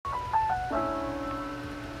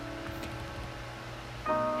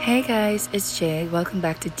Hey guys, it's Jade. Welcome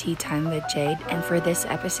back to Tea Time with Jade. And for this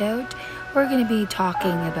episode, we're going to be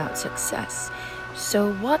talking about success.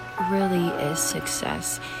 So, what really is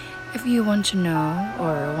success? If you want to know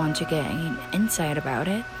or want to get an insight about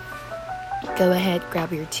it, go ahead,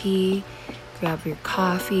 grab your tea, grab your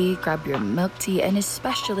coffee, grab your milk tea, and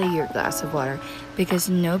especially your glass of water because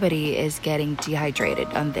nobody is getting dehydrated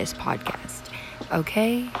on this podcast.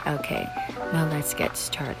 Okay? Okay. Now let's get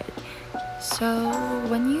started. So,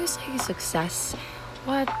 when you say success,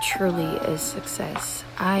 what truly is success?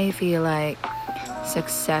 I feel like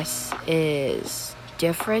success is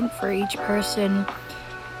different for each person.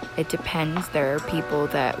 It depends. There are people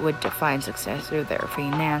that would define success through their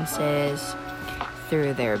finances,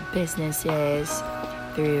 through their businesses,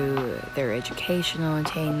 through their educational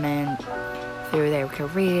attainment, through their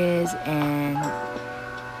careers, and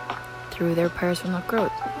through their personal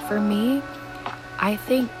growth. For me, I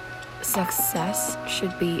think success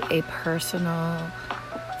should be a personal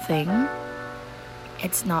thing.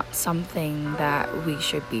 It's not something that we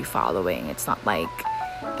should be following. It's not like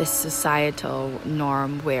this societal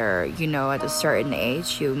norm where, at a certain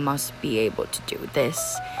age, you must be able to do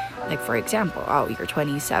this. Like, for example, you're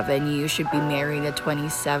 27, you should be married at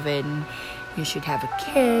 27, you should have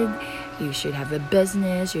a kid, you should have a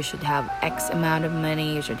business, you should have X amount of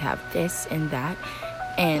money, you should have this and that.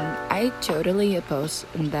 And I totally oppose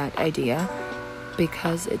that idea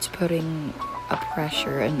because it's putting a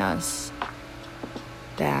pressure on us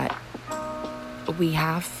that we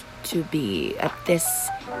have to be at this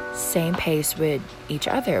same pace with each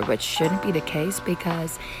other, which shouldn't be the case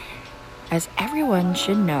because, as everyone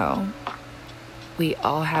should know, we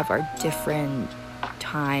all have our different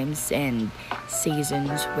times and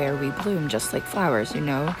seasons where we bloom, just like flowers,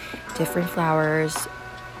 different flowers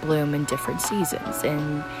bloom in different seasons,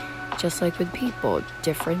 and just like with people,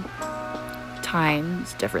 different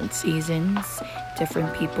times, different seasons,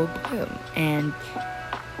 different people bloom. And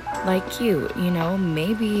like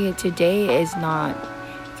maybe today is not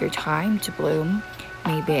your time to bloom.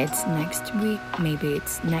 Maybe it's next week, maybe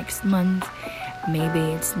it's next month, maybe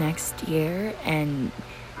it's next year, and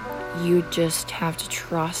you just have to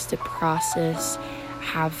trust the process,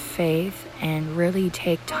 have faith, and really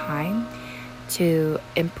take time to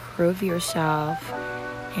improve yourself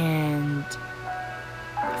and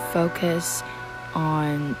focus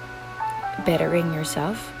on bettering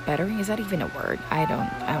yourself. Bettering, is that even a word?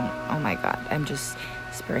 Oh my god, I'm just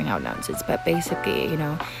spitting out nonsense. But basically,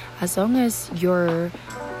 as long as you're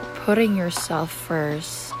putting yourself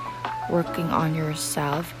first, working on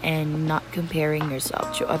yourself, and not comparing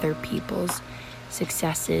yourself to other people's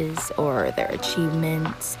successes or their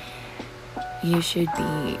achievements, you should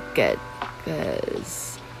be good.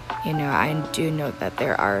 Because, I do know that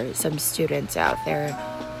there are some students out there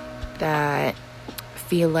that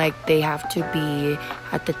feel like they have to be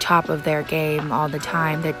at the top of their game all the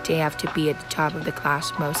time, that they have to be at the top of the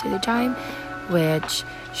class most of the time, which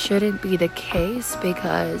shouldn't be the case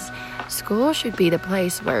because school should be the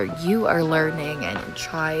place where you are learning and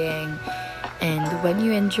trying, and when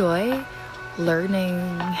you enjoy, learning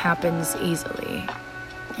happens easily.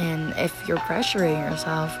 And if you're pressuring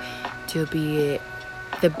yourself to be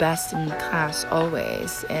the best in class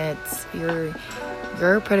always, you're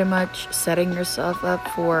pretty much setting yourself up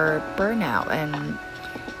for burnout. And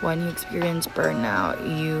when you experience burnout,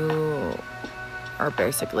 you are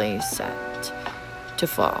basically set to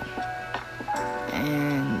fall.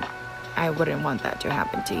 And I wouldn't want that to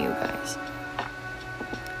happen to you guys.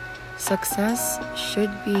 Success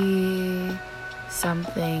should be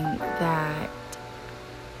something that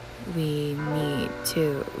we need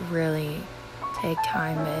to really take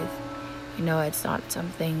time with. It's not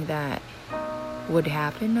something that would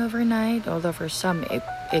happen overnight, although for some it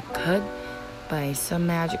could, by some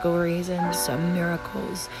magical reason, some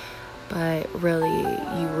miracles. But really,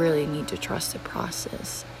 you really need to trust the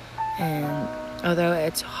process. And although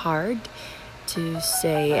it's hard to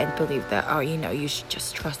say and believe that, you should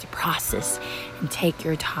just trust the process and take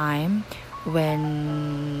your time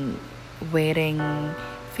when waiting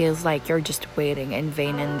feels like you're just waiting in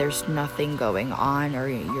vain and there's nothing going on, or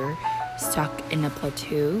you're stuck in a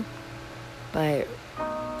plateau. But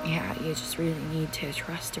yeah, you just really need to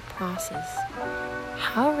trust the process.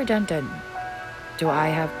 How redundant do I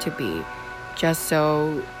have to be just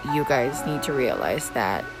so you guys need to realize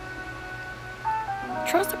that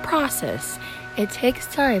trust the process? It takes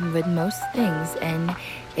time with most things, and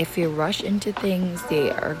if you rush into things, they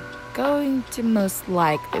are going to most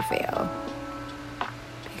likely fail.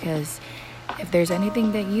 Because if there's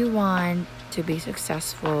anything that you want to be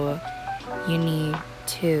successful, you need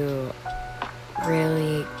to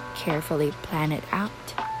really carefully plan it out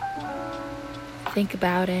think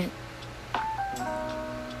about it.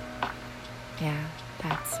 Yeah,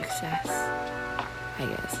 that's success, I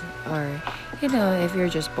guess. Or, if you're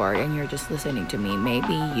just bored and you're just listening to me,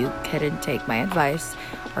 maybe you couldn't take my advice,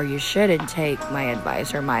 or you shouldn't take my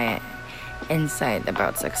advice or my insight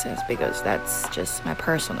about success, because that's just my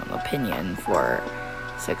personal opinion for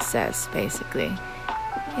success, basically.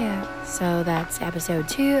 Yeah, so that's episode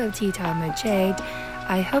 2 of Tea Time with Jade.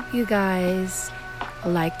 I hope you guys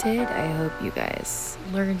liked it. I hope you guys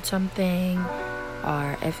learned something,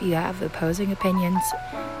 or if you have opposing opinions,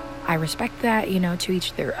 I respect that, to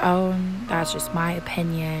each their own. That's just my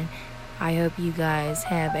opinion. I hope you guys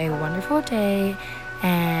have a wonderful day,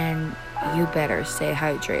 and you better stay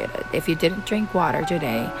hydrated. If you didn't drink water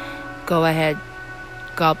today, go ahead,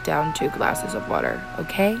 gulp down 2 glasses of water,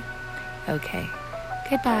 okay? Okay.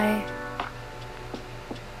 Goodbye.